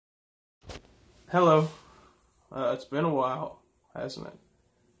Hello. It's been a while, hasn't it?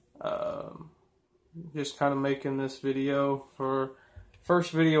 Just kind of making this video for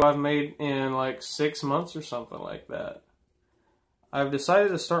first video I've made in like 6 months or something like that. I've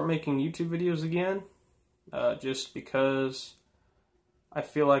decided to start making YouTube videos again, just because I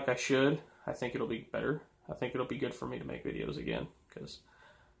feel like I should. I think it'll be better. I think it'll be good for me to make videos again, because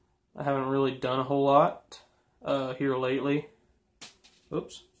I haven't really done a whole lot here lately.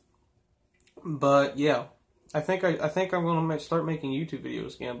 Oops. But yeah, I think I'm going to start making YouTube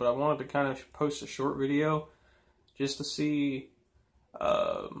videos again. But I wanted to kind of post a short video just to see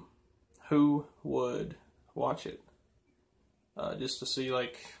who would watch it. Just to see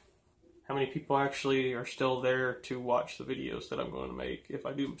like how many people actually are still there to watch the videos that I'm going to make if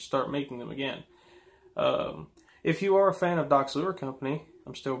I do start making them again. If you are a fan of Doc's Lure Company,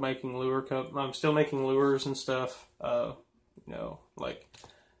 I'm still making lures and stuff. You know, like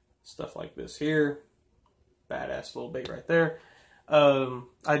stuff like this here. Badass little bait right there.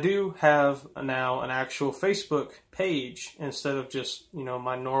 I do have now an actual Facebook page instead of just, you know,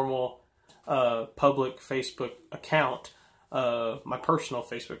 my normal public Facebook account. My personal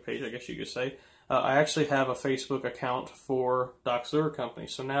Facebook page, I guess you could say. I actually have a Facebook account for Doc's Lure Company.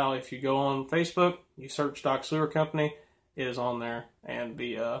 So now if you go on Facebook, you search Doc's Lure Company, it is on there. And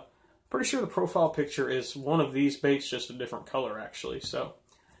the pretty sure the profile picture is one of these baits, just a different color actually. So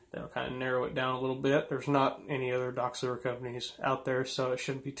that'll kind of narrow it down a little bit. There's not any other Doc's Lure companies out there, so it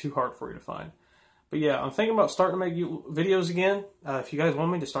shouldn't be too hard for you to find. But yeah, I'm thinking about starting to make videos again. If you guys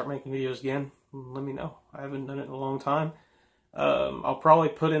want me to start making videos again, let me know. I haven't done it in a long time. I'll probably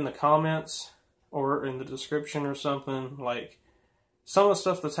put in the comments or in the description or something, like some of the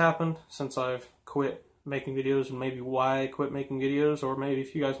stuff that's happened since I've quit making videos and maybe why I quit making videos, or maybe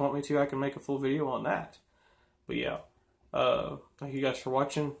if you guys want me to, I can make a full video on that. But yeah, thank you guys for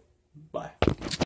watching. Bye.